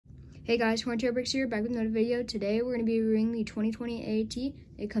Hey guys, HornTerrorBricks here, back with another video. Today we're going to be reviewing the 2020 AAT.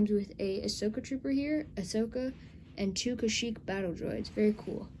 It comes with a Ahsoka Trooper here, Ahsoka, and 2 Kashyyyk battle droids. Very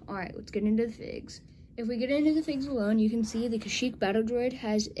cool. Alright, let's get into the figs. If we get into the figs alone, you can see the Kashyyyk battle droid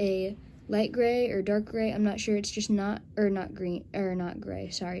has a light gray or dark gray. I'm not sure, it's just not gray,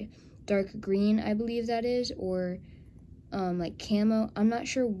 sorry. Dark green, I believe that is, or like camo. I'm not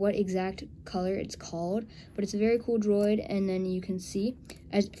sure what exact color it's called, but it's a very cool droid. And then you can see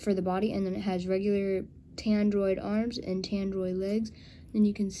as for the body, and then it has regular tan droid arms and tan droid legs. Then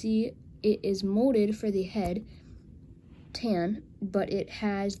you can see it is molded for the head tan, but it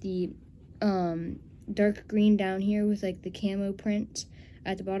has the dark green down here with like the camo prints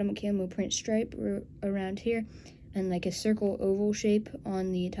at the bottom, a camo print stripe around here, and like a circle oval shape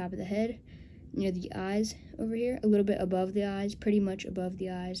on the top of the head near the eyes over here, a little bit above the eyes, pretty much above the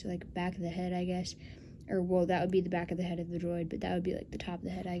eyes, like back of the head, I guess. Or, well, that would be the back of the head of the droid, but that would be like the top of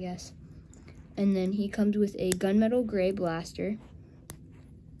the head, I guess. And then he comes with a gunmetal gray blaster.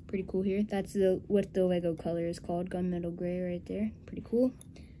 Pretty cool here. That's what the Lego color is called, gunmetal gray right there. Pretty cool.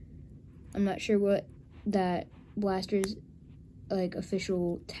 I'm not sure what that blaster's like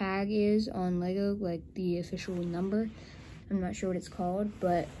official tag is on Lego, like the official number. I'm not sure what it's called,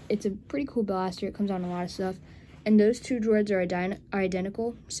 but it's a pretty cool blaster. It comes on a lot of stuff. And those 2 droids are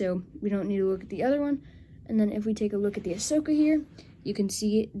identical, so we don't need to look at the other one. And then if we take a look at the Ahsoka here, you can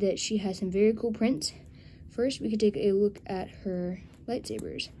see that she has some very cool prints. First, we could take a look at her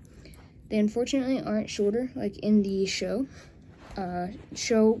lightsabers. They unfortunately aren't shorter like in the show.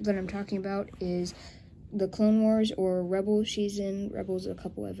 Show that I'm talking about is the Clone Wars or Rebels. She's in Rebels a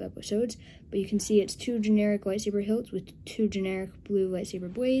couple of episodes, but you can see it's 2 generic lightsaber hilts with 2 generic blue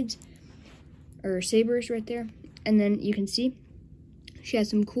lightsaber blades or sabers right there. And then you can see she has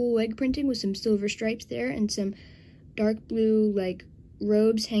some cool leg printing with some silver stripes there and some dark blue like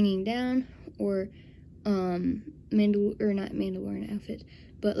robes hanging down, or not Mandalorian outfits,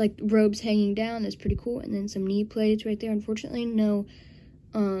 but like robes hanging down. That's pretty cool. And then some knee plates right there. Unfortunately, no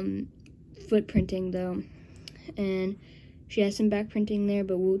foot printing though, and she has some back printing there,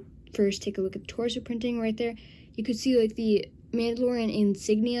 but we'll first take a look at the torso printing right there. You could see like the Mandalorian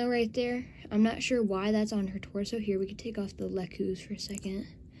insignia right there. I'm not sure why that's on her torso. Here, we could take off the Lekkus for a second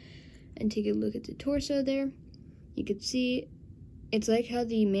and take a look at the torso there. You could see it's like how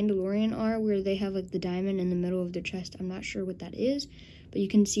the Mandalorian are, where they have like the diamond in the middle of their chest. I'm not sure what that is, but you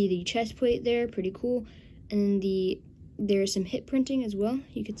can see the chest plate there, pretty cool. And there's some hip printing as well.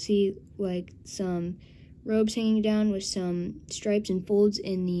 You could see like some robes hanging down with some stripes and folds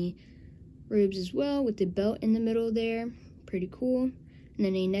in the robes as well, with the belt in the middle there. Pretty cool. And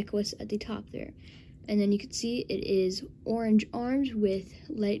then a necklace at the top there. And then you can see it is orange arms with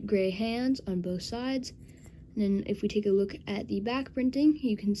light gray hands on both sides. And then if we take a look at the back printing,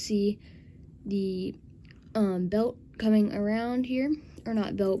 you can see the belt coming around here. Or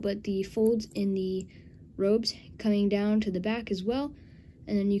not belt, but the folds in the robes coming down to the back as well.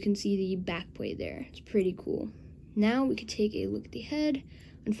 And then you can see the back plate there. It's pretty cool. Now we could take a look at the head.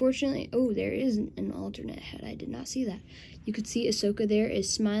 Unfortunately, oh, there is an alternate head. I did not see that. You could see Ahsoka there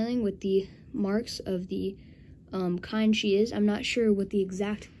is smiling with the marks of the kind she is. I'm not sure what the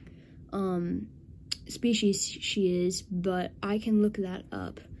exact species she is, but I can look that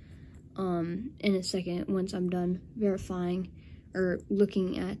up in a second once I'm done verifying or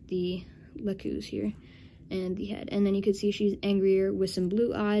looking at the Lekkus here and the head. And then you can see she's angrier with some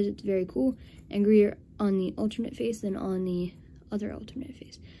blue eyes. It's very cool. Angrier on the alternate face than on the other alternate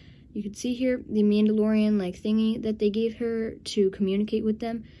face. You can see here the Mandalorian like thingy that they gave her to communicate with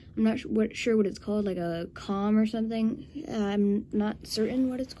them. I'm not sure what it's called, like a comm or something. I'm not certain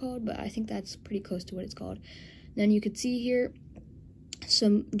what it's called, but I think that's pretty close to what it's called. Then you could see here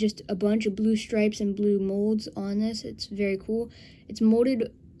just a bunch of blue stripes and blue molds on this. It's very cool. It's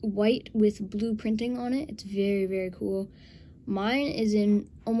molded white with blue printing on it. It's very, very cool. Mine is in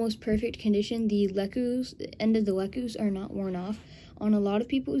almost perfect condition. The Lekkus, the end of the Lekkus are not worn off. On a lot of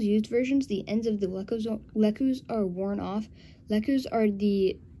people's used versions, the ends of the Lekkus are worn off. Lekkus are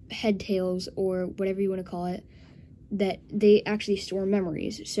the head tails, or whatever you want to call it, that they actually store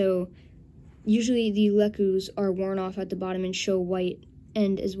memories. So usually the Lekkus are worn off at the bottom and show white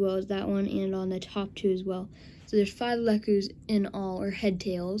end as well as that one, and on the top too as well. So there's 5 Lekkus in all, or head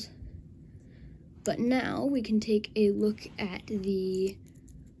tails. But now we can take a look at the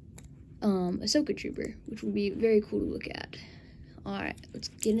Ahsoka Trooper, which will be very cool to look at. Alright, let's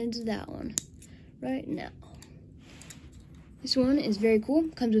get into that one right now. This one is very cool.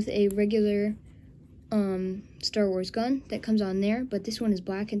 Comes with a regular Star Wars gun that comes on there, but this one is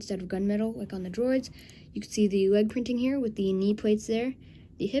black instead of gunmetal like on the droids. You can see the leg printing here with the knee plates there.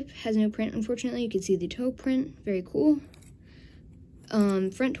 The hip has no print, unfortunately. You can see the toe print, very cool.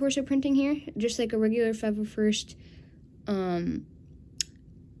 Front torso printing here, just like a regular 501st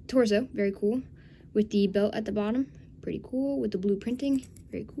torso, very cool. With the belt at the bottom, pretty cool. With the blue printing,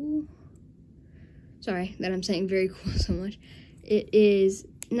 very cool. Sorry that I'm saying very cool so much. It is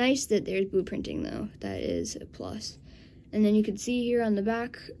nice that there's blue printing though, that is a plus. And then you can see here on the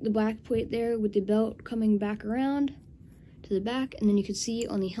back, the black plate there with the belt coming back around to the back. And then you can see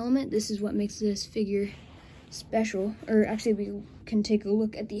on the helmet, this is what makes this figure special. Or actually, we can take a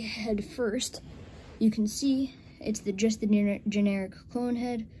look at the head first. You can see it's just the generic clone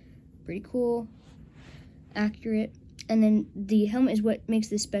head. Pretty cool, accurate. And then the helmet is what makes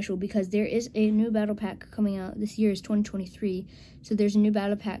this special because there is a new battle pack coming out. This year is 2023, so there's a new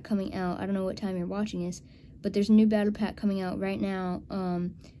battle pack coming out. I don't know what time you're watching this, but there's a new battle pack coming out right now.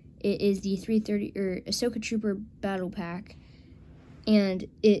 It is the 330 or Ahsoka Trooper battle pack, and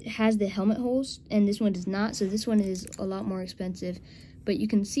it has the helmet holes, and this one does not. So this one is a lot more expensive. But you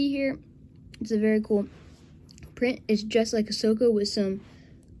can see here, it's a very cool print. It's just like Ahsoka with some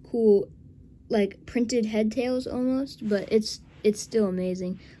cool, like printed head tails almost, but it's still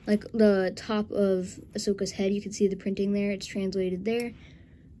amazing. Like the top of Ahsoka's head, you can see the printing there. It's translated there.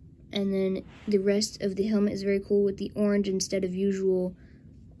 And then the rest of the helmet is very cool with the orange instead of usual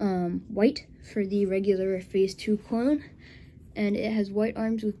white for the regular Phase 2 clone. And it has white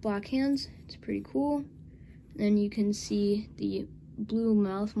arms with black hands. It's pretty cool. Then you can see the blue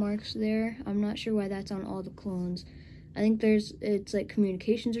mouth marks there. I'm not sure why that's on all the clones. I think it's like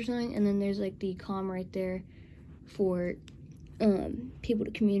communications or something, and then there's like the comm right there for people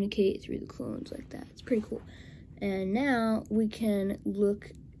to communicate through the clones like that. It's pretty cool. And now we can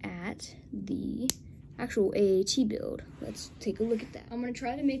look at the actual AAT build. Let's take a look at that. I'm gonna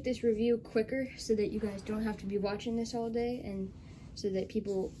try to make this review quicker so that you guys don't have to be watching this all day, and so that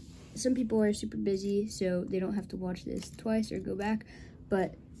some people are super busy, so they don't have to watch this twice or go back.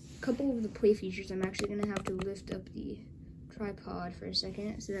 But a couple of the play features, I'm actually gonna have to lift up the tripod for a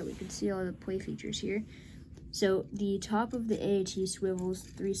second so that we can see all the play features here. So the top of the AAT swivels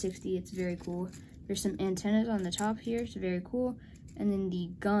 360, it's very cool. There's some antennas on the top here, it's very cool. And then the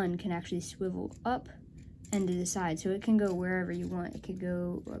gun can actually swivel up and to the side, so it can go wherever you want. It could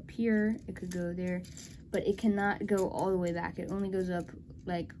go up here, it could go there, but it cannot go all the way back. It only goes up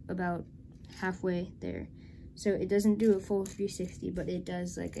like about halfway there. So it doesn't do a full 360, but it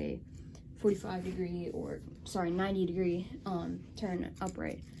does like a 90 degree turn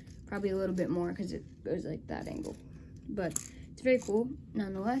upright. Probably a little bit more because it goes like that angle. But it's very cool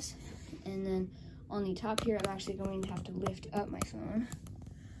nonetheless. And then on the top here, I'm actually going to have to lift up my phone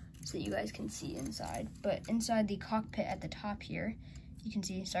so that you guys can see inside. But inside the cockpit at the top here, you can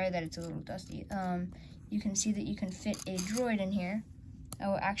see, sorry that it's a little dusty, you can see that you can fit a droid in here. I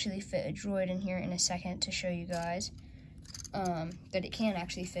will actually fit a droid in here in a second to show you guys that it can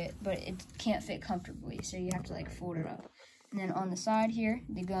actually fit, but it can't fit comfortably, so you have to like fold it up. And then on the side here,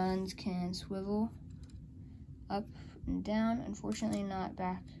 the guns can swivel up and down. Unfortunately, not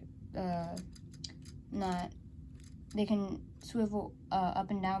back, they can swivel up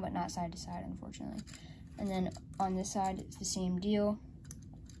and down, but not side to side, unfortunately. And then on this side, it's the same deal.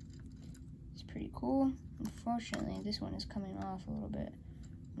 It's pretty cool. Unfortunately, this one is coming off a little bit.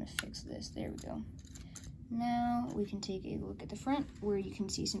 I'm gonna fix this, there we go. Now we can take a look at the front where you can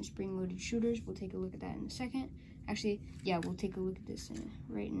see some spring-loaded shooters. We'll take a look at that in a second. Actually, yeah, we'll take a look at this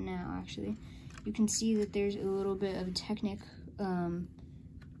right now, actually. You can see that there's a little bit of a Technic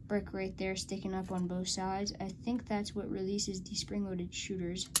brick right there sticking up on both sides. I think that's what releases the spring-loaded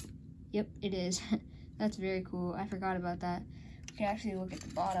shooters. Yep, it is. That's very cool. I forgot about that. We can actually look at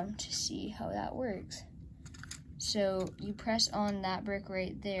the bottom to see how that works. So you press on that brick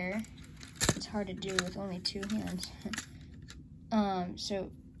right there. It's hard to do with only two hands.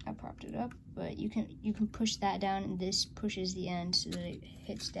 So I propped it up, but you can push that down, and this pushes the end so that it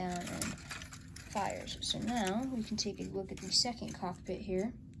hits down and fires. So now we can take a look at the second cockpit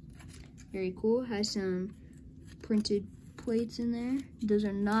here. Very cool. Has some printed plates in there. Those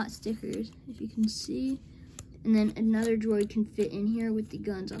are not stickers, if you can see. And then another droid can fit in here with the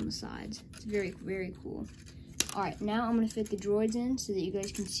guns on the sides. It's very, very cool. All right, now I'm gonna fit the droids in so that you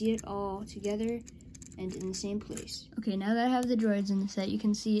guys can see it all together and in the same place. Okay, now that I have the droids in the set, you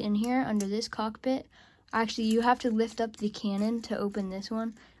can see in here under this cockpit, actually you have to lift up the cannon to open this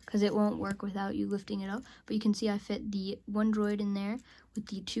one because it won't work without you lifting it up. But you can see I fit the one droid in there with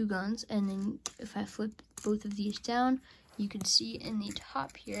the two guns, and then if I flip both of these down, you can see in the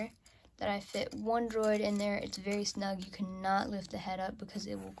top here that I fit one droid in there. It's very snug. You cannot lift the head up because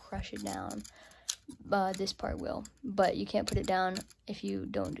it will crush it down. this part will, but you can't put it down if you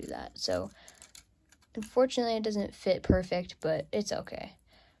don't do that. So unfortunately it doesn't fit perfect, but it's okay.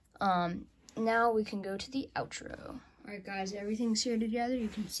 Now we can go to the outro. Alright guys, everything's here together. You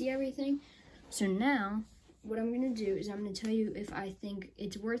can see everything. So now what I'm going to do is I'm going to tell you if I think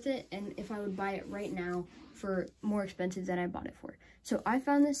it's worth it and if I would buy it right now for more expensive than I bought it for. So I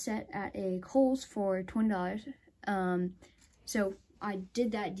found this set at a Kohl's for $20. So I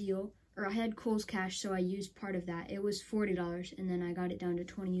did that deal, or I had Kohl's cash, so I used part of that. It was $40, and then I got it down to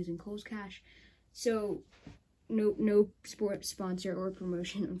 $20 using Kohl's cash. So no sports sponsor or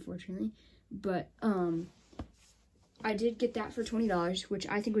promotion, unfortunately. But I did get that for $20, which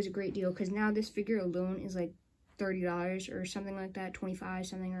I think was a great deal, because now this figure alone is like $30 or something like that, 25,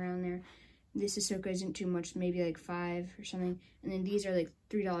 something around there. This Ahsoka isn't too much, maybe like $5 or something. And then these are like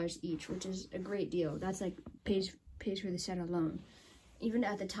 $3 each, which is a great deal. That's like pays for the set alone, even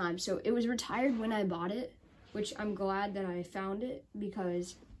at the time. So it was retired when I bought it, which I'm glad that I found it,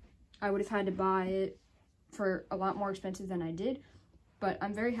 because I would have had to buy it for a lot more expensive than I did. But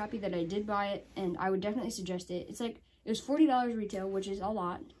I'm very happy that I did buy it, and I would definitely suggest it. It was $40 retail, which is a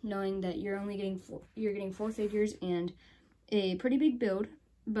lot, knowing that you're only getting four figures and a pretty big build.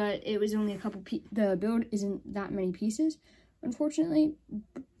 But it was only a couple the build isn't that many pieces, unfortunately,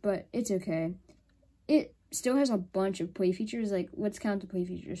 but it's okay. It still has a bunch of play features. Like, let's count the play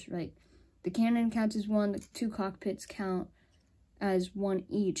features. Like, the cannon counts as 1, the 2 cockpits count as 1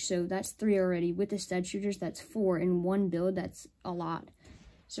 each, so that's 3 already. With the stud shooters, that's 4 in one build. That's a lot.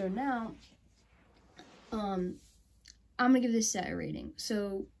 So now, I'm gonna give this set a rating.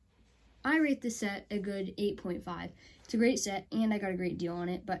 So I rate this set a good 8.5. It's a great set, and I got a great deal on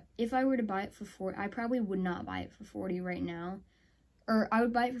it. But if I were to buy it for 40, I probably would not buy it for 40 right now. Or I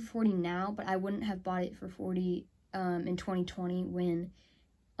would buy it for 40 now, but I wouldn't have bought it for 40 in 2020 when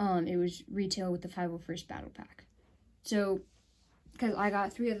it was retail with the 501st Battle Pack. So, because I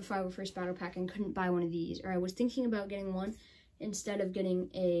got 3 of the 501st Battle Pack and couldn't buy one of these. Or I was thinking about getting one instead of getting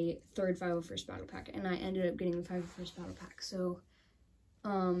a 3rd 501st Battle Pack, and I ended up getting the 501st Battle Pack. So,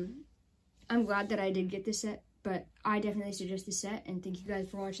 I'm glad that I did get this set, but I definitely suggest this set, and thank you guys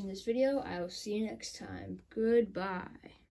for watching this video. I will see you next time. Goodbye.